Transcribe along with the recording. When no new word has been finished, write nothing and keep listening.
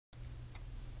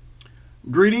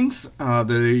Greetings.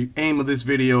 The aim of this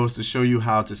video is to show you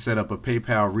how to set up a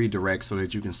PayPal redirect so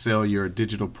that you can sell your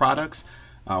digital products.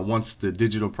 Once the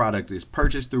digital product is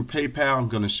purchased through PayPal, I'm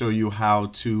going to show you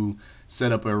how to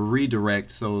set up a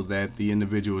redirect so that the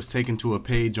individual is taken to a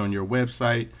page on your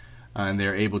website and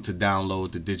they're able to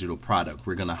download the digital product.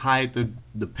 We're going to hide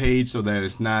the page so that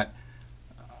it's not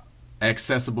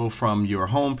accessible from your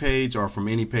home page or from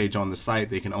any page on the site.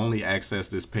 They can only access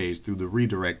this page through the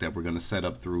redirect that we're going to set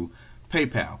up through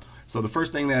PayPal. So the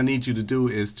first thing that I need you to do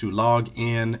is to log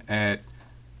in at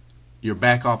your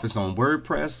back office on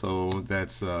WordPress. So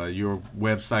that's your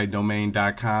website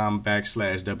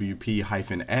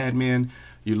domain.com/wp-admin.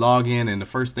 You log in, and the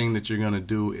first thing that you're going to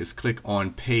do is click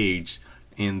on page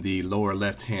in the lower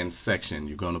left hand section.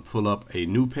 You're going to pull up a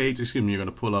new page. You're going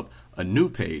to pull up a new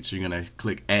page. So you're going to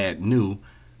click add new.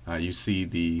 You see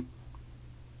the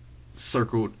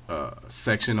circled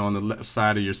section on the left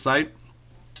side of your site.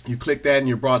 You click that and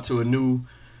you're brought to a new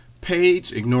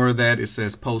page. Ignore that it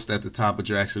says post at the top, but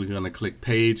you're actually going to click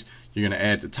page. You're going to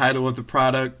add the title of the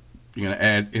product. You're going to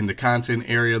add in the content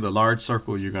area, the large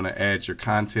circle, you're going to add your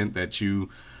content that you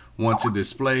want to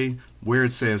display. Where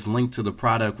it says link to the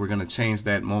product, we're going to change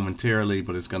that momentarily,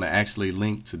 but it's going to actually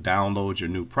link to download your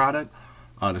new product.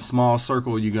 The small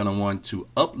circle, you're going to want to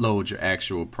upload your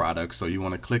actual product. So you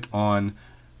want to click on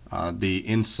the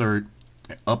insert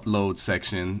upload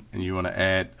section, and you want to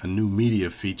add a new media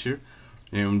feature.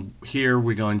 And here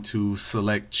we're going to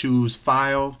select choose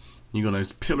file. You're going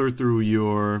to pillar through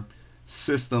your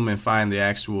system and find the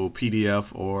actual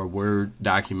PDF or Word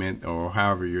document, or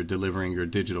however you're delivering your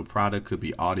digital product. Could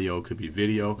be audio, could be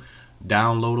video,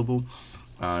 downloadable.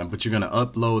 But you're going to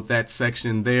upload that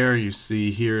section there. You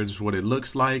see here's what it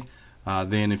looks like.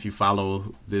 Then if you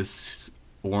follow this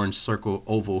orange circle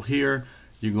oval here,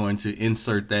 you're going to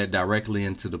insert that directly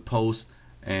into the post,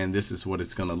 and this is what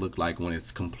it's going to look like when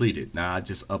it's completed. Now I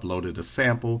just uploaded a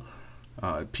sample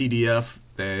PDF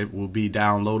that will be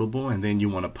downloadable, and then you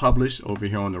want to publish. Over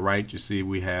here on the right you see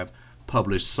we have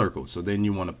publish circle. So then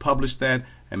you want to publish that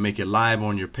and make it live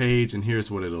on your page, and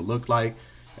here's what it'll look like.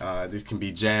 It can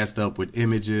be jazzed up with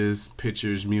images,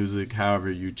 pictures, music, however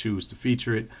you choose to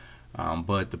feature it.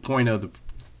 But the point of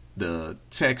the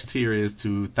text here is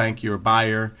to thank your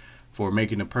buyer for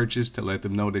making a purchase, to let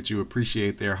them know that you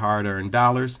appreciate their hard-earned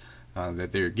dollars,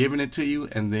 that they're giving it to you,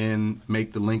 and then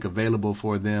make the link available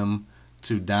for them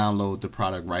to download the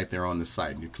product right there on the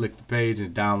site. You click the page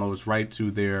and it downloads right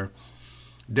to their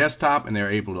desktop, and they're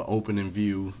able to open and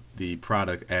view the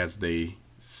product as they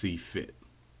see fit.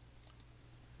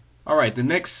 Alright, the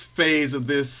next phase of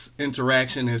this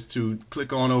interaction is to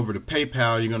click on over to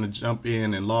PayPal. You're going to jump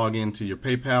in and log into your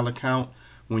PayPal account.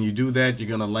 When you do that, you're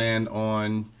going to land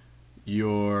on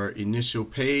your initial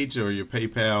page or your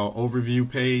PayPal overview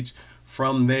page.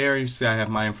 From there, you see I have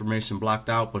my information blocked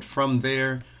out, but from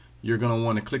there you're going to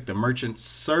want to click the merchant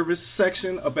service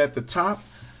section up at the top,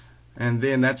 and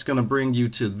then that's going to bring you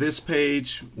to this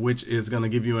page, which is going to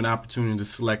give you an opportunity to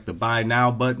select the buy now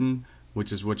button,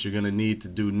 which is what you're going to need to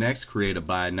do next. Create a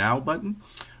buy now button.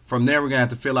 From there we're going to have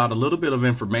to fill out a little bit of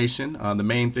information. The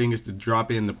main thing is to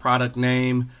drop in the product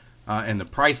name and the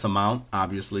price amount.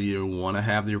 Obviously you want to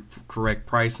have your correct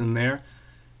price in there.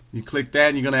 You click that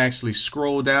and you're going to actually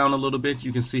scroll down a little bit.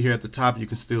 You can see here at the top, you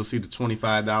can still see the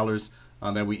 $25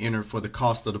 that we entered for the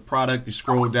cost of the product. You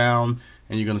scroll down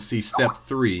and you're going to see step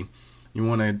 3. You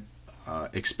want to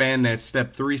expand that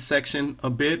step 3 section a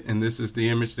bit, and this is the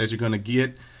image that you're going to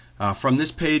get. From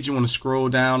this page you want to scroll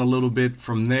down a little bit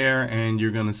from there, and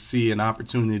you're going to see an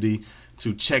opportunity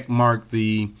to check mark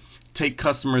the take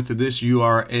customer to this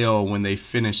URL when they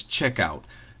finish checkout,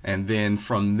 and then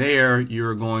from there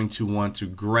you're going to want to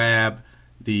grab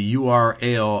the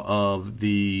URL of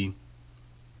the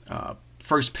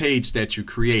first page that you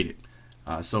created.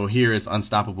 So here is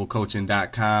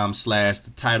unstoppablecoaching.com /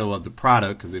 the title of the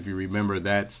product, because if you remember,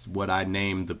 that's what I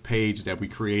named the page that we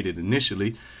created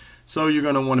initially. So you're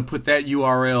going to want to put that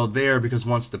URL there, because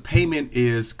once the payment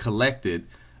is collected,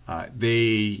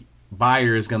 the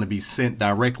buyer is going to be sent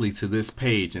directly to this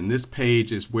page, and this page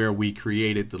is where we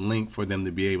created the link for them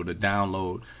to be able to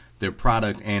download their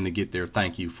product and to get their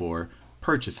thank you for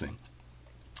purchasing.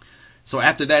 So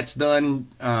after that's done,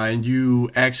 you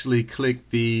actually click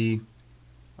the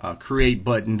create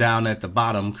button down at the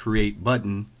bottom, create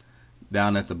button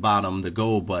down at the bottom, the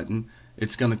gold button.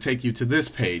 It's going to take you to this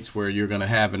page where you're going to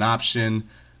have an option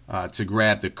to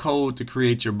grab the code to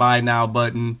create your buy now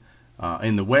button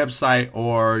in the website,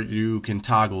 or you can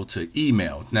toggle to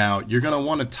email. Now you're going to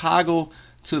want to toggle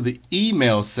to the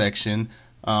email section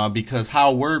because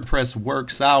how WordPress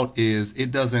works out is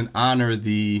it doesn't honor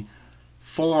the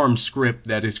form script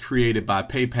that is created by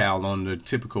PayPal on the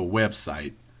typical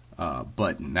website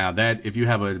button. Now that if you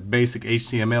have a basic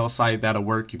HTML site, that'll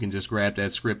work. You can just grab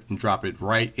that script and drop it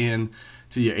right in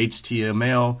to your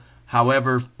HTML.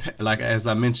 However, like as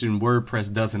I mentioned,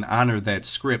 WordPress doesn't honor that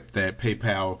script that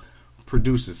PayPal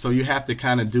produces. So you have to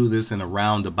kind of do this in a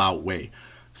roundabout way.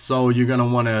 So you're going to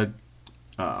want to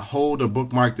hold or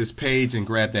bookmark this page and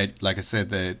grab that, like I said,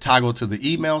 the toggle to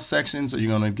the email section. So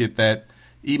you're going to get that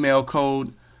email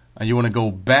code. You want to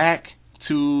go back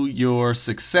to your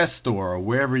success store or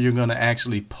wherever you're going to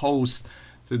actually post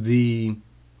the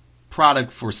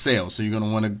product for sale. So you're going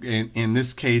to want to, in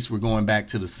this case, we're going back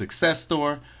to the success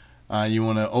store. You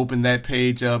want to open that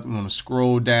page up. You want to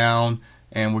scroll down,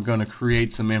 and we're going to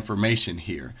create some information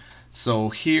here. So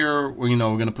here, we're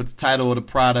going to put the title of the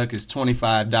product is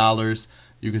 $25.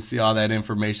 You can see all that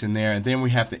information there, and then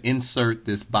we have to insert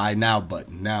this Buy Now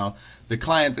button. Now, the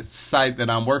client site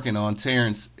that I'm working on,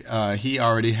 Terrence, he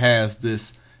already has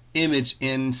this image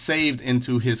saved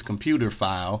into his computer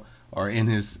file or in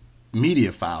his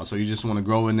media file. So you just want to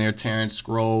go in there, Terrence,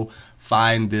 scroll,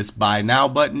 find this Buy Now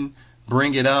button,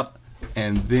 bring it up,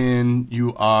 and then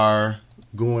you are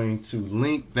going to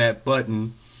link that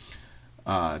button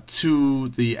to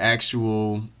the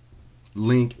actual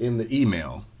link in the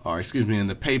email, or excuse me, in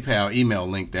the PayPal email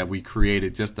link that we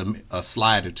created just a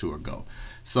slide or two ago.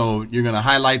 So you're going to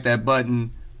highlight that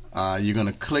button. You're going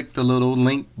to click the little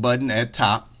link button at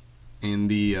top in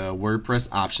the WordPress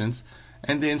options,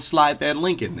 and then slide that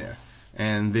link in there.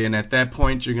 And then at that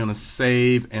point, you're going to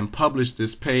save and publish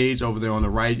this page. Over there on the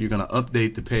right, you're going to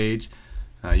update the page.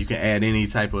 You can add any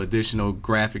type of additional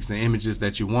graphics and images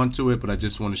that you want to it, but I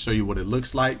just want to show you what it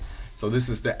looks like. So this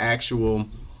is the actual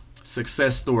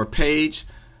success store page.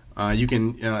 You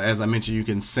can, as I mentioned, you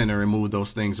can center and move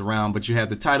those things around, but you have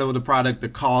the title of the product, the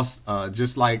cost,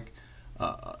 just like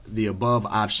the above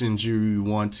options. You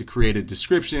want to create a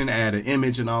description, add an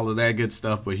image, and all of that good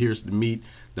stuff. But here's the meat.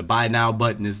 The Buy Now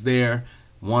button is there.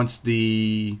 Once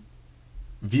the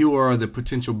viewer or the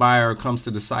potential buyer comes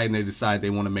to the site and they decide they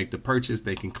want to make the purchase,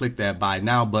 they can click that Buy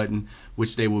Now button,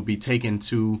 which they will be taken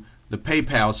to the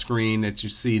PayPal screen that you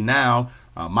see now.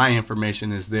 My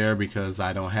information is there because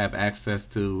I don't have access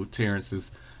to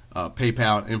Terrence's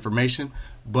PayPal information,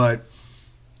 but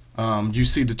you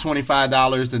see the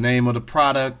 $25, the name of the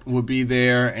product will be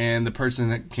there, and the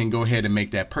person can go ahead and make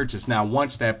that purchase. Now,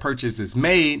 once that purchase is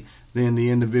made, then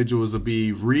the individuals will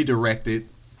be redirected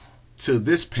to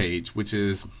this page, which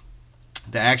is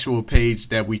the actual page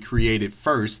that we created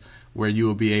first, where you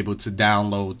will be able to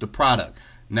download the product.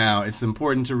 Now, it's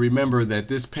important to remember that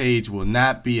this page will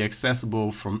not be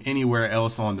accessible from anywhere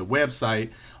else on the website,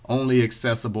 only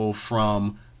accessible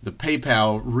from the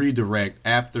PayPal redirect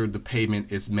after the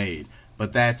payment is made.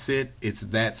 But that's it. It's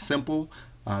that simple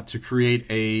to create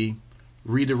a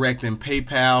redirect in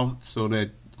PayPal so that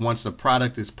once a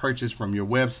product is purchased from your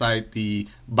website, the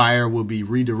buyer will be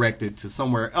redirected to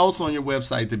somewhere else on your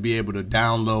website to be able to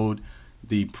download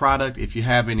the product. If you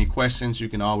have any questions, you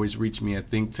can always reach me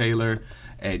at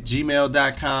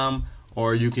thinktailor@gmail.com,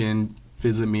 or you can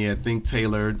visit me at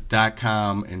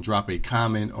thinktailor.com and drop a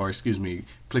comment, or excuse me,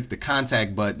 click the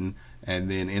contact button,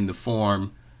 and then in the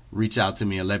form, reach out to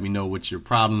me and let me know what your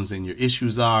problems and your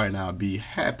issues are, and I'll be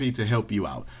happy to help you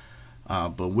out.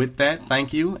 But with that,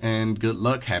 thank you and good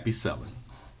luck. Happy selling.